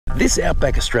This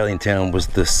outback Australian town was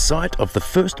the site of the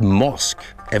first mosque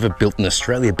ever built in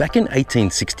Australia back in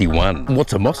 1861.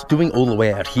 What's a mosque doing all the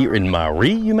way out here in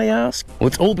Maree, you may ask? Well,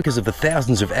 it's all because of the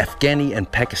thousands of Afghani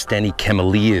and Pakistani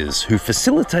cameleers who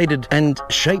facilitated and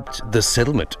shaped the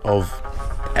settlement of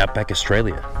outback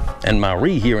Australia. And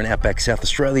Maree here in outback South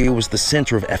Australia was the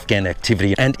centre of Afghan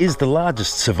activity and is the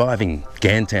largest surviving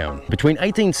Gan town. Between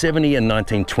 1870 and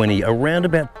 1920, around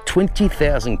about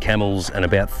 20,000 camels and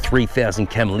about 3,000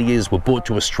 cameleers were brought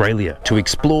to Australia to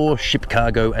explore, ship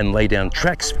cargo and lay down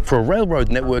tracks for a railroad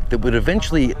network that would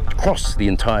eventually cross the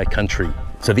entire country.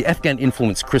 So the Afghan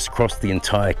influence crisscrossed the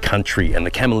entire country, and the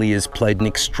cameleers played an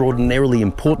extraordinarily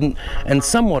important and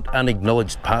somewhat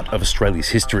unacknowledged part of Australia's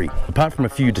history. Apart from a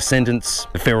few descendants,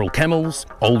 the feral camels,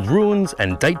 old ruins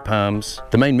and date palms,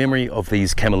 the main memory of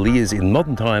these cameleers in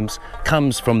modern times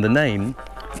comes from the name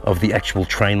of the actual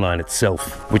train line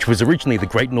itself, which was originally the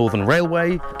Great Northern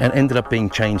Railway and ended up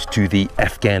being changed to the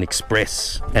Afghan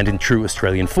Express, and in true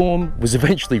Australian form was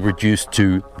eventually reduced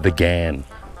to the Gan.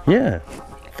 Yeah.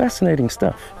 Fascinating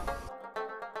stuff.